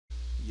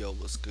Yo,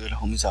 what's good,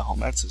 homies at home?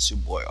 That's your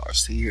boy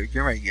RC here. Get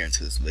ready to get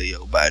into this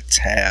video by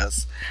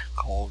Tazz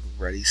called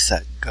Ready,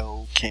 Set,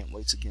 Go. Can't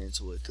wait to get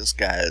into it. This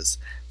guy is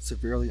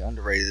severely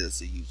underrated as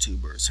a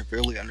YouTuber,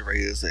 severely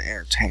underrated as an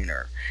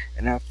entertainer,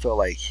 and I feel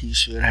like he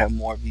should have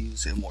more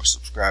views and more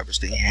subscribers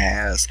than he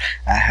has.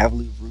 I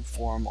heavily root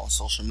for him on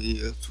social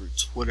media through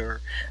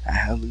Twitter. I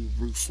heavily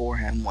root for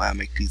him when I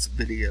make these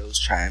videos,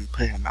 try and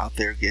put him out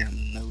there, get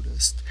him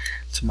noticed.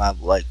 To my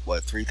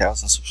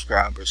 3,000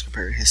 subscribers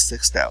compared to his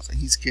 6,000.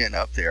 He's getting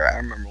up there. I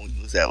remember when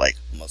he was at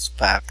almost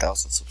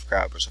 5,000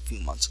 subscribers a few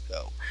months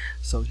ago.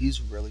 So he's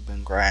really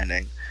been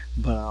grinding.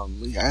 But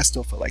I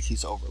still feel like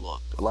he's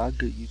overlooked. A lot of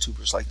good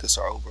YouTubers like this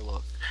are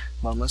overlooked.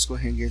 Let's go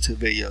ahead and get into the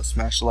video.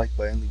 Smash the like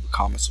button, leave a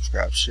comment,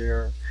 subscribe,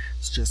 share.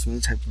 Suggest any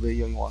type of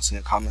video you want to see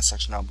in the comment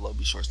section down below.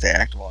 Be sure to stay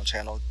active on the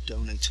channel.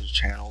 Donate to the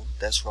channel.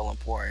 That's real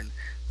important.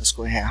 Let's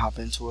go ahead and hop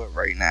into it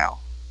right now.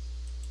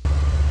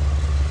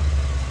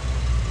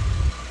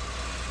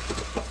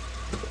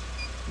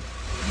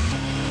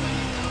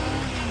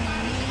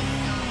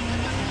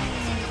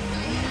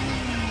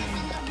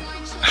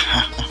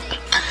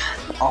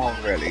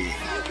 Already.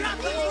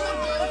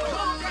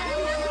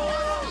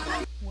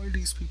 Where do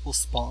these people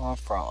spawn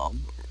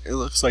from? It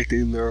looks like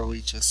they literally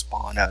just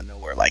spawned out of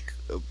nowhere. Like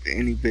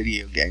any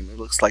video game, it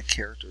looks like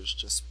characters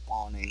just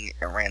spawning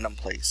in random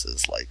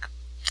places.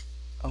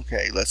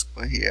 Okay, let's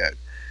go ahead.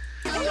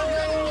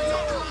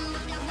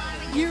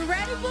 You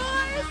ready,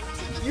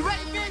 boys? You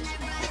ready, bitch?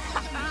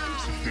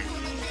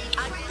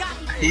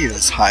 He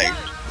is hyped.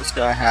 What's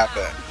gonna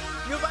happen?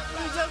 You about to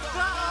lose your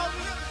job?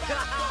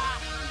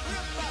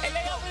 Hey,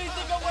 they don't really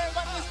think I'm worried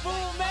about this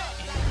fool, man.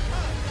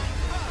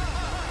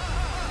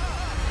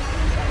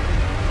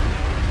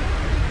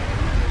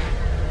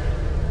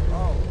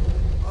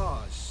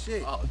 Oh,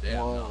 shit. Oh, damn.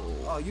 Whoa.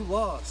 Oh, you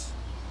lost.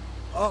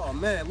 Oh,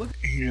 man, look.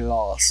 He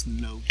lost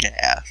no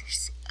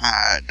gas.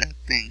 That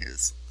thing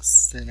is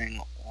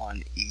sitting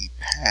on E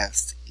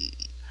past E.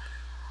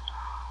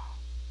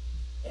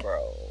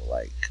 Bro,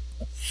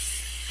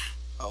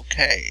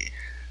 okay.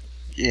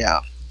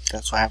 Yeah,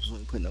 that's what happens when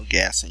you put no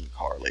gas in your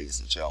car, ladies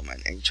and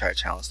gentlemen, and you try to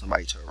challenge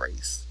somebody to a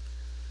race.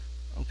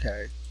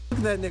 Okay. Look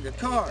at that nigga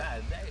car.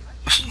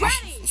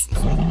 Ready,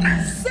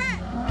 set,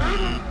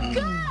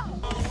 go!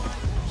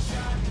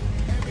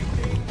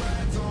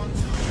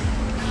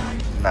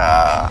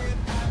 Nah.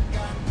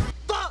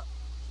 Fuck!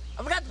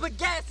 I forgot to put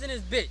gas in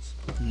this bitch.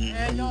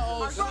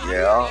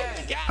 Yeah.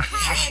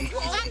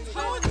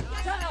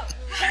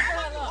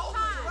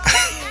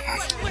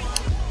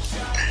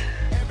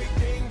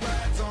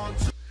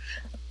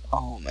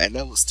 Oh man,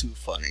 that was too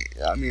funny.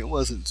 I mean, it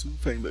wasn't too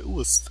funny, but it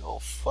was still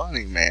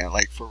funny, man.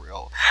 For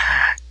real.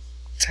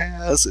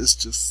 Tazz is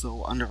just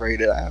so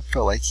underrated. I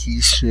feel like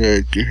he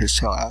should get his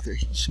channel out there.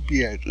 He should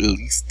be at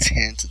least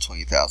 10 to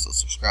 20,000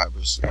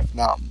 subscribers, if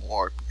not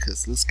more,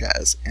 because this guy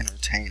is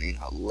entertaining,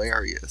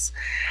 hilarious.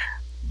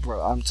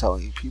 Bro, I'm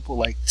telling you, people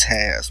like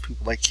Tazz,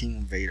 people like King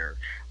Invader,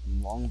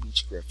 Long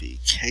Beach Griffey,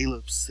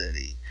 Caleb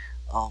City,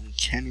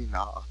 Kenny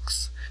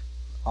Knox,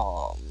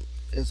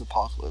 is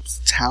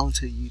Apocalypse,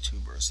 talented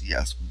YouTubers,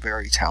 yes,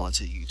 very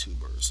talented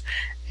YouTubers,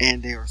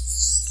 and they are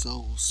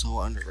so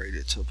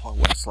underrated to the point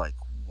where it's like,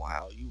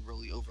 wow, you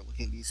really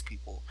overlooking these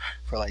people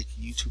for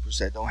YouTubers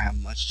that don't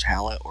have much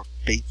talent, or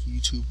fake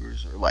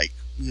YouTubers, or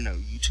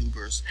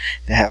YouTubers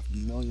that have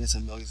millions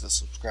and millions of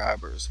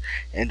subscribers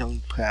and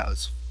don't put out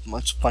as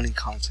much funny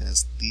content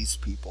as these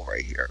people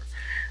right here.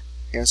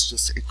 And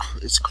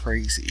it's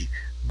crazy.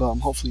 But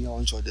hopefully y'all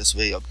enjoyed this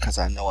video, because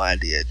I know I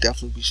did.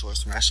 Definitely be sure to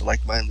smash the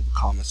like button, leave a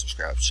comment,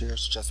 subscribe, share.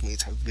 Suggest any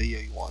type of video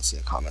you want to see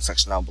in the comment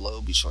section down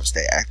below. Be sure to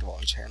stay active on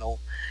the channel.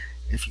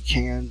 If you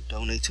can,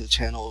 donate to the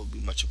channel. It would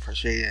be much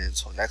appreciated.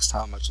 Until next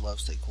time, much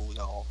love, stay cool,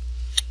 y'all.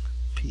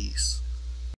 Peace.